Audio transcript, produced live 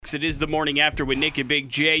folks. It is the morning after with Nick and Big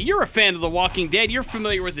J. You're a fan of The Walking Dead. You're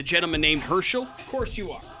familiar with a gentleman named Herschel? Of course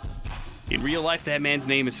you are. In real life, that man's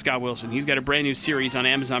name is Scott Wilson. He's got a brand new series on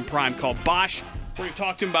Amazon Prime called Bosch. We're going to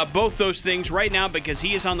talk to him about both those things right now because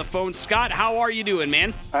he is on the phone. Scott, how are you doing,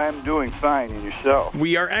 man? I'm doing fine, and yourself?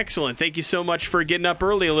 We are excellent. Thank you so much for getting up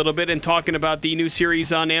early a little bit and talking about the new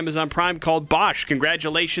series on Amazon Prime called Bosch.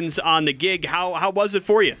 Congratulations on the gig. How was it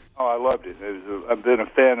for you? Oh, I loved it. I've been a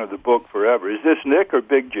fan of the book forever. Is this Nick or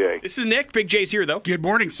Big J? This is Nick. Big J's here, though. Good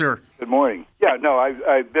morning, sir. Good morning. Yeah, no,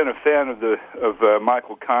 I've been a fan of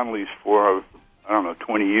Michael Connelly's for,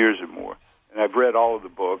 20 years or more. And I've read all of the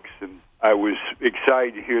books, and I was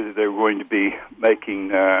excited to hear that they were going to be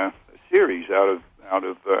making a series out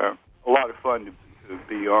of a lot of fun to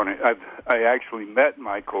be on it. I actually met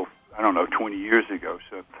Michael, 20 years ago,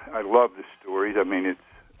 so I love the stories. I mean,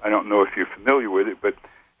 I don't know if you're familiar with it, but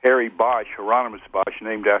Harry Bosch, Hieronymus Bosch,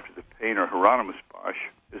 named after the painter Hieronymus Bosch,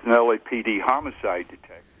 is an LAPD homicide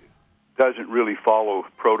detective. Doesn't really follow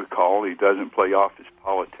protocol. He doesn't play office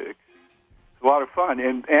politics. A lot of fun,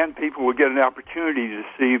 and people will get an opportunity to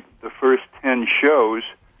see the first 10 shows.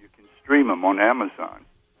 You can stream them on Amazon.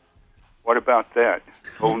 What about that?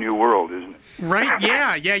 Whole new world, isn't it? Right,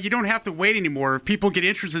 yeah, you don't have to wait anymore. If people get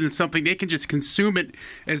interested in something, they can just consume it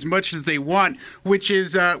as much as they want, which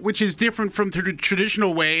is different from the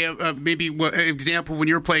traditional way. Maybe example, when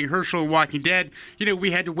you were playing Herschel in Walking Dead,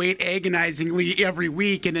 we had to wait agonizingly every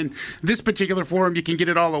week, and in this particular forum, you can get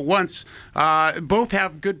it all at once. Both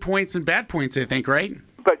have good points and bad points, I think, right?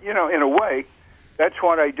 But in a way, that's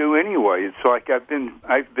what I do anyway. It's like I've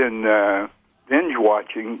been binge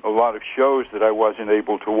watching a lot of shows that I wasn't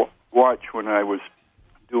able to watch when I was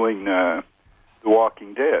doing The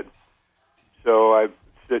Walking Dead. So I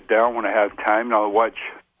sit down when I have time, and I'll watch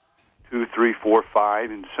 2, 3, 4,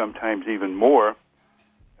 5, and sometimes even more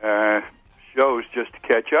shows just to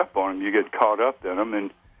catch up on them. You get caught up in them, and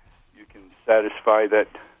you can satisfy that,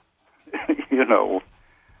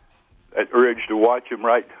 that urge to watch them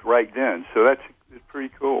right then. So it's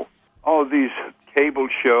pretty cool. All of these cable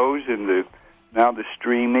shows and now the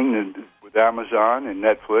streaming with Amazon and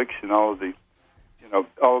Netflix and all of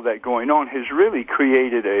that going on has really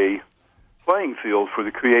created a playing field for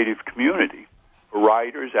the creative community, for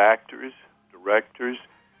writers, actors, directors.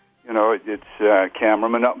 It's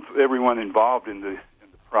cameramen, everyone involved in the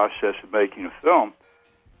process of making a film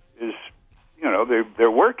is, they're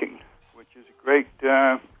working, which is a great.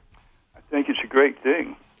 I think it's a great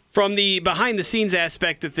thing. From the behind-the-scenes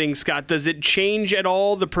aspect of things, Scott, does it change at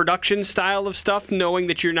all the production style of stuff, knowing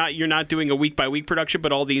that you're not doing a week-by-week production,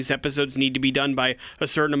 but all these episodes need to be done by a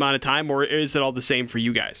certain amount of time, or is it all the same for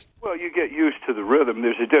you guys? Well, you get used to the rhythm.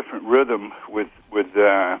 There's a different rhythm with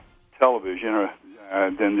television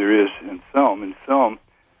than there is in film. In film,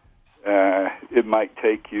 it might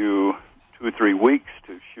take you 2 or 3 weeks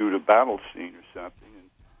to shoot a battle scene or something, and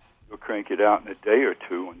you'll crank it out in a day or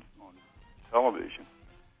two on television.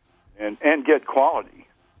 And get quality.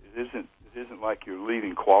 It isn't like you're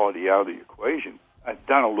leaving quality out of the equation. I've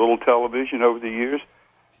done a little television over the years,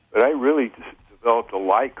 but I really developed a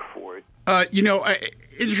like for it.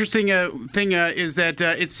 Interesting thing is that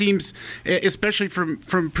it seems, especially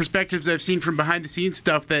from perspectives I've seen from behind-the-scenes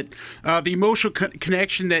stuff, that the emotional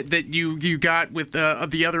connection that you got with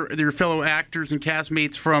your fellow actors and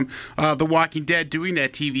castmates from The Walking Dead doing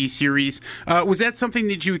that TV series, was that something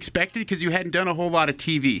that you expected because you hadn't done a whole lot of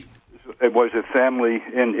TV? It was a family,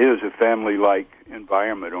 and is a family-like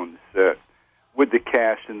environment on the set, with the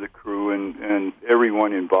cast and the crew and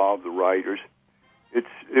everyone involved, the writers.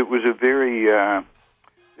 It was a very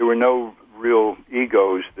there were no real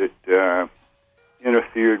egos that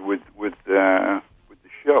interfered with the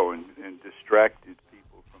show and distracted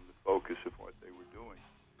people from the focus of what they were doing.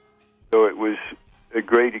 So it was a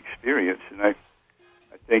great experience, and I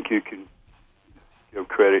think you can give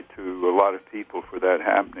credit to a lot of people for that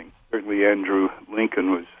happening. Certainly Andrew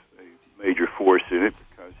Lincoln was a major force in it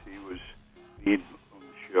because he was lead on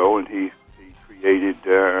the show, and he created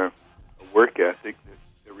a work ethic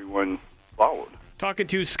that everyone followed. Talking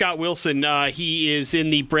to Scott Wilson, he is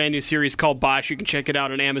in the brand new series called Bosch. You can check it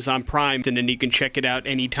out on Amazon Prime, and then you can check it out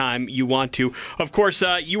anytime you want to. Of course,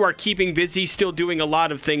 you are keeping busy, still doing a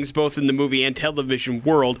lot of things both in the movie and television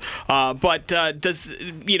world. But does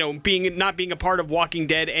not being a part of Walking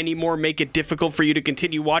Dead anymore make it difficult for you to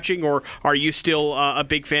continue watching, or are you still a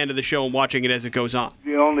big fan of the show and watching it as it goes on?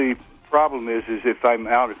 The only problem is if I'm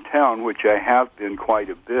out of town, which I have been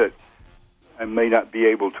quite a bit, I may not be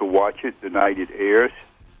able to watch it the night it airs,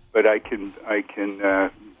 but I can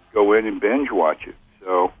go in and binge watch it.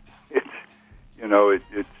 So it's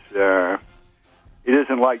it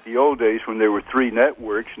isn't like the old days when there were 3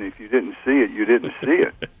 networks, and if you didn't see it, you didn't see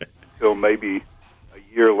it. Until maybe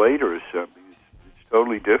a year later or something. It's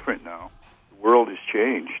totally different now. The world has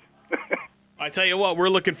changed. I tell you what, we're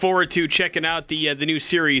looking forward to checking out the new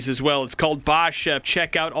series as well. It's called Bosch.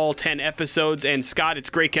 Check out all 10 episodes. And Scott,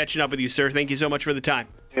 it's great catching up with you, sir. Thank you so much for the time.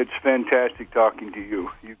 It's fantastic talking to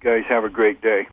you. You guys have a great day.